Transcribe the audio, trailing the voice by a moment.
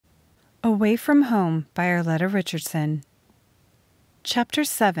Away from Home by Arleta Richardson. Chapter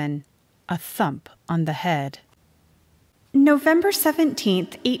 7. A Thump on the Head. November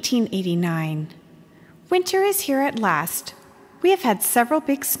 17th, 1889. Winter is here at last. We have had several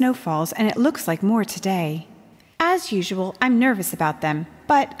big snowfalls, and it looks like more today. As usual, I'm nervous about them,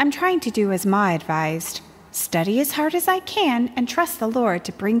 but I'm trying to do as Ma advised. Study as hard as I can and trust the Lord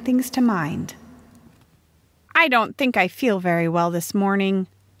to bring things to mind. I don't think I feel very well this morning,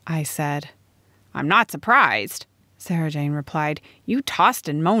 I said. I'm not surprised, Sarah Jane replied. You tossed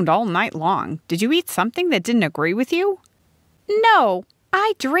and moaned all night long. Did you eat something that didn't agree with you? No,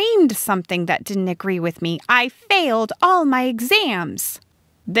 I dreamed something that didn't agree with me. I failed all my exams.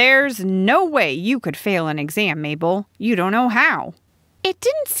 There's no way you could fail an exam, Mabel. You don't know how. It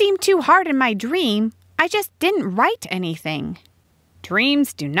didn't seem too hard in my dream. I just didn't write anything.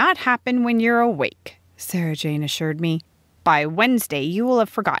 Dreams do not happen when you're awake, Sarah Jane assured me. By Wednesday, you will have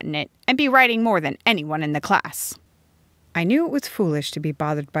forgotten it and be writing more than anyone in the class. I knew it was foolish to be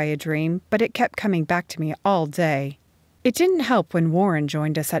bothered by a dream, but it kept coming back to me all day. It didn't help when Warren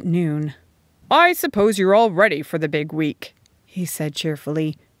joined us at noon. I suppose you're all ready for the big week, he said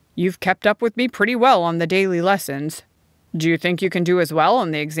cheerfully. You've kept up with me pretty well on the daily lessons. Do you think you can do as well on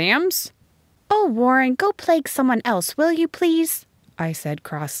the exams? Oh, Warren, go plague someone else, will you please? I said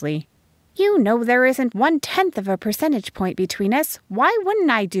crossly. You know there isn't 1/10 of a percentage point between us. Why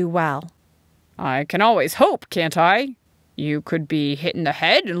wouldn't I do well? I can always hope, can't I? You could be hit in the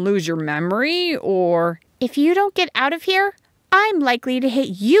head and lose your memory, or... If you don't get out of here, I'm likely to hit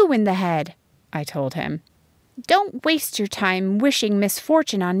you in the head, I told him. Don't waste your time wishing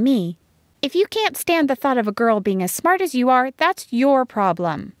misfortune on me. If you can't stand the thought of a girl being as smart as you are, that's your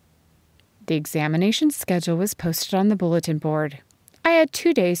problem. The examination schedule was posted on the bulletin board. I had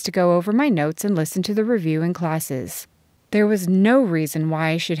 2 days to go over my notes and listen to the review in classes. There was no reason why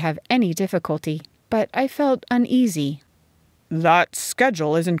I should have any difficulty, but I felt uneasy. That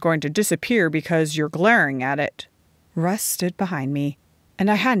schedule isn't going to disappear because you're glaring at it. Russ stood behind me,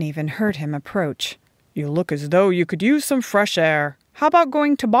 and I hadn't even heard him approach. You look as though you could use some fresh air. How about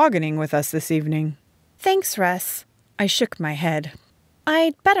going tobogganing with us this evening? Thanks, Russ. I shook my head.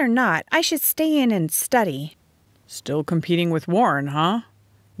 I'd better not. I should stay in and study. Still competing with Warren, huh?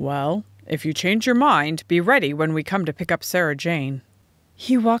 Well, if you change your mind, be ready when we come to pick up Sarah Jane.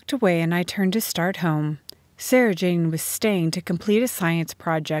 He walked away and I turned to start home. Sarah Jane was staying to complete a science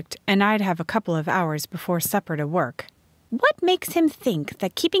project, and I'd have a couple of hours before supper to work. What makes him think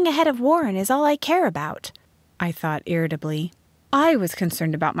that keeping ahead of Warren is all I care about? I thought irritably. I was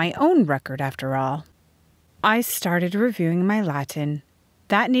concerned about my own record, after all. I started reviewing my Latin.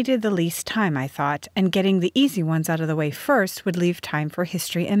 That needed the least time, I thought, and getting the easy ones out of the way first would leave time for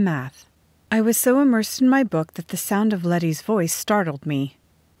history and math. I was so immersed in my book that the sound of Letty's voice startled me.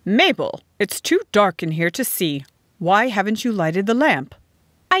 Mabel, it's too dark in here to see. Why haven't you lighted the lamp?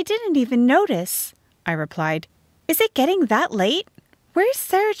 I didn't even notice, I replied. Is it getting that late? Where's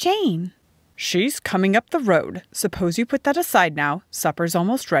Sarah Jane? She's coming up the road. Suppose you put that aside now. Supper's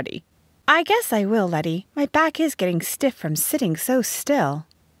almost ready. I guess I will, Letty. My back is getting stiff from sitting so still.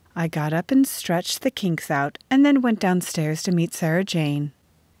 I got up and stretched the kinks out, and then went downstairs to meet Sarah Jane.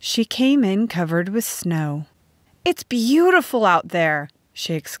 She came in covered with snow. It's beautiful out there,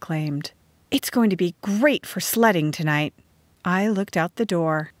 she exclaimed. It's going to be great for sledding tonight. I looked out the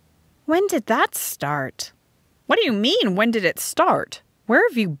door. When did that start? What do you mean, when did it start? Where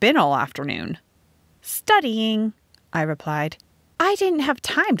have you been all afternoon? Studying, I replied. I didn't have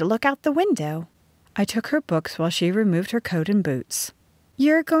time to look out the window. I took her books while she removed her coat and boots.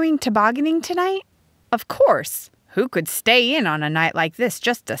 You're going tobogganing tonight? Of course. Who could stay in on a night like this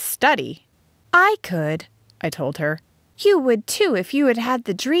just to study? I could, I told her. You would too if you had had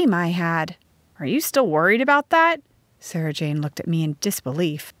the dream I had. Are you still worried about that? Sarah Jane looked at me in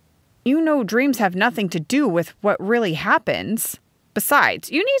disbelief. You know dreams have nothing to do with what really happens. Besides,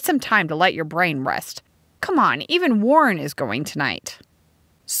 you need some time to let your brain rest. Come on, even Warren is going tonight.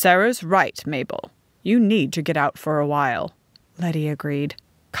 Sarah's right, Mabel. You need to get out for a while, Letty agreed.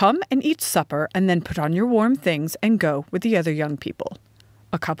 Come and eat supper and then put on your warm things and go with the other young people.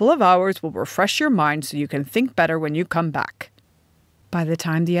 A couple of hours will refresh your mind so you can think better when you come back. By the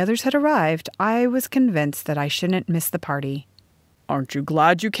time the others had arrived, I was convinced that I shouldn't miss the party. Aren't you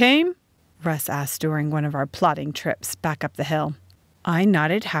glad you came? Russ asked during one of our plodding trips back up the hill. I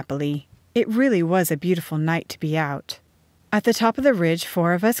nodded happily. It really was a beautiful night to be out. At the top of the ridge,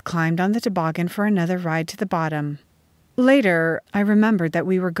 4 of us climbed on the toboggan for another ride to the bottom. Later, I remembered that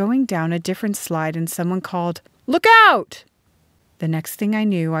we were going down a different slide and someone called, "Look out!" The next thing I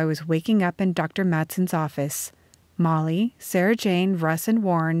knew, I was waking up in Dr. Matson's office. Molly, Sarah Jane, Russ, and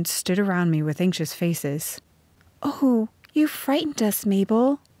Warren stood around me with anxious faces. "Oh, you frightened us,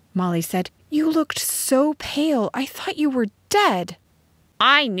 Mabel," Molly said. "You looked so pale. I thought you were dead."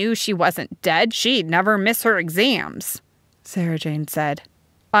 "I knew she wasn't dead. She'd never miss her exams," Sarah Jane said.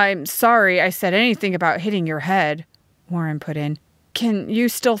 "I'm sorry I said anything about hitting your head," Warren put in. "Can you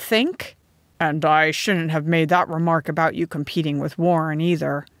still think?" "And I shouldn't have made that remark about you competing with Warren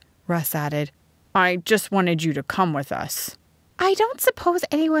either," Russ added. "I just wanted you to come with us." "I don't suppose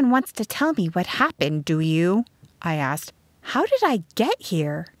anyone wants to tell me what happened, do you?" I asked. "How did I get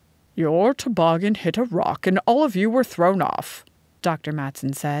here?" "Your toboggan hit a rock and all of you were thrown off," Dr.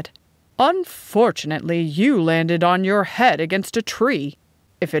 Matson said. "Unfortunately, you landed on your head against a tree.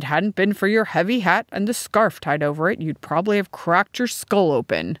 If it hadn't been for your heavy hat and the scarf tied over it, you'd probably have cracked your skull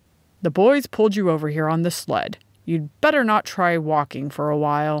open. The boys pulled you over here on the sled. You'd better not try walking for a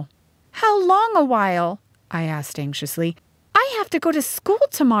while." "How long a while?" I asked anxiously. "I have to go to school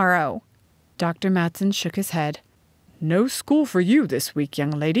tomorrow." Dr. Matson shook his head. "No school for you this week,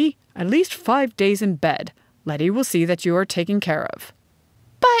 young lady. At least 5 days in bed. Letty will see that you are taken care of."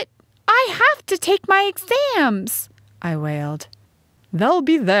 "But I have to take my exams," I wailed. "They'll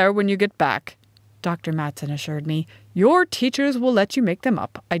be there when you get back," Dr. Matson assured me. "Your teachers will let you make them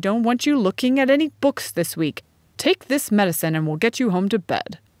up. I don't want you looking at any books this week. Take this medicine and we'll get you home to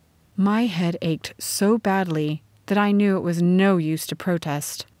bed." My head ached so badly that I knew it was no use to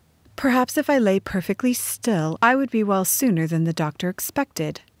protest. Perhaps if I lay perfectly still, I would be well sooner than the doctor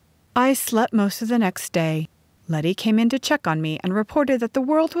expected. I slept most of the next day. Letty came in to check on me and reported that the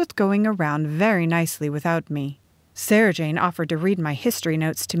world was going around very nicely without me. Sarah Jane offered to read my history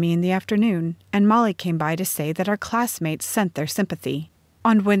notes to me in the afternoon, and Molly came by to say that our classmates sent their sympathy.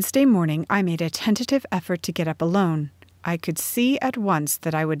 On Wednesday morning, I made a tentative effort to get up alone. I could see at once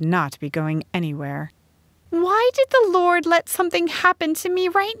that I would not be going anywhere. "Why did the Lord let something happen to me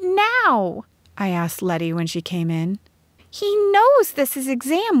right now?" I asked Letty when she came in. "He knows this is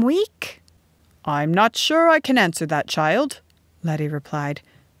exam week." "I'm not sure I can answer that, child," Letty replied.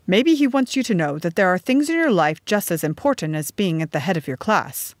 "Maybe he wants you to know that there are things in your life just as important as being at the head of your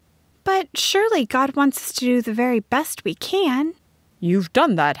class." "But surely God wants us to do the very best we can." "You've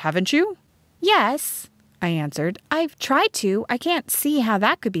done that, haven't you?" "Yes," I answered. "I've tried to. I can't see how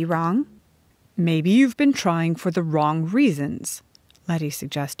that could be wrong." "Maybe you've been trying for the wrong reasons," Letty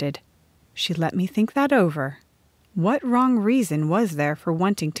suggested. She let me think that over. What wrong reason was there for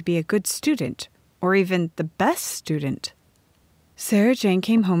wanting to be a good student, or even the best student? Sarah Jane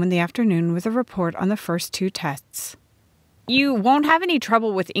came home in the afternoon with a report on the first 2 tests. "You won't have any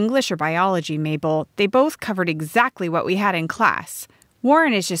trouble with English or biology, Mabel. They both covered exactly what we had in class.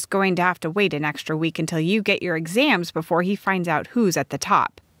 Warren is just going to have to wait an extra week until you get your exams before he finds out who's at the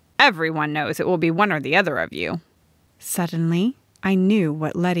top. Everyone knows it will be one or the other of you." Suddenly, I knew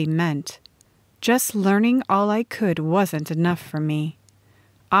what Letty meant. Just learning all I could wasn't enough for me.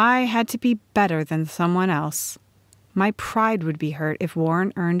 I had to be better than someone else. My pride would be hurt if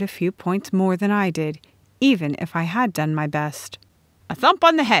Warren earned a few points more than I did, even if I had done my best. "A thump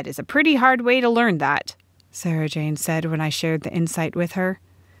on the head is a pretty hard way to learn that," Sarah Jane said when I shared the insight with her.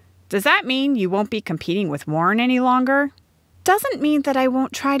 "Does that mean you won't be competing with Warren any longer?" "Doesn't mean that I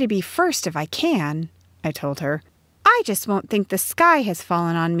won't try to be first if I can," I told her. "I just won't think the sky has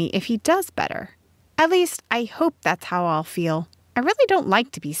fallen on me if he does better. At least, I hope that's how I'll feel. I really don't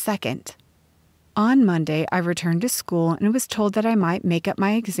like to be second." On Monday, I returned to school and was told that I might make up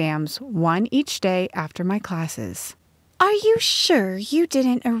my exams, one each day after my classes. "Are you sure you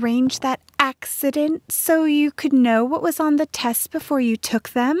didn't arrange that accident so you could know what was on the tests before you took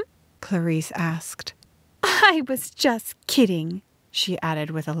them?" Clarice asked. "I was just kidding," she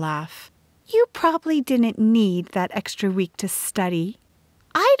added with a laugh. "You probably didn't need that extra week to study."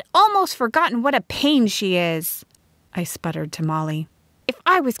 "I'd almost forgotten what a pain she is," I sputtered to Molly. "If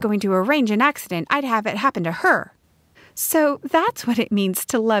I was going to arrange an accident, I'd have it happen to her." "So that's what it means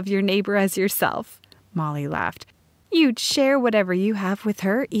to love your neighbor as yourself," Molly laughed. "You'd share whatever you have with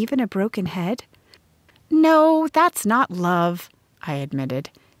her, even a broken head?" "No, that's not love," I admitted.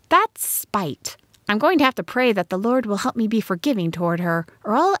 "That's spite. I'm going to have to pray that the Lord will help me be forgiving toward her,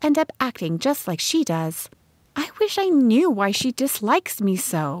 or I'll end up acting just like she does. I wish I knew why she dislikes me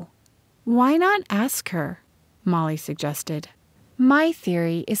so." "Why not ask her?" Molly suggested. "My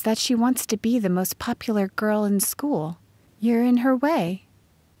theory is that she wants to be the most popular girl in school. You're in her way."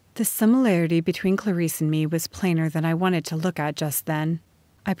 The similarity between Clarice and me was plainer than I wanted to look at just then.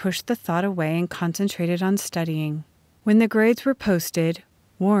 I pushed the thought away and concentrated on studying. When the grades were posted,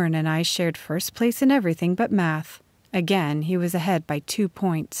 Warren and I shared first place in everything but math. Again, he was ahead by 2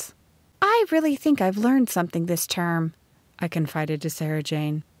 points. I really think I've learned something this term, I confided to Sarah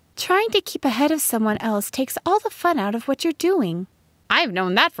Jane. Trying to keep ahead of someone else takes all the fun out of what you're doing. I've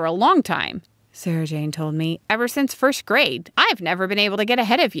known that for a long time, Sarah Jane told me. Ever since first grade, I've never been able to get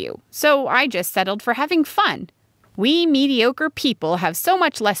ahead of you, so I just settled for having fun. We mediocre people have so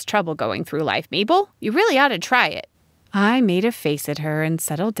much less trouble going through life, Mabel. You really ought to try it. I made a face at her and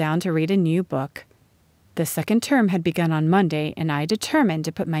settled down to read a new book. The second term had begun on Monday, and I determined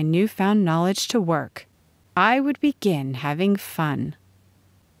to put my newfound knowledge to work. I would begin having fun.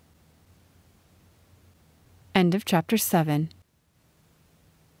 End of chapter 7.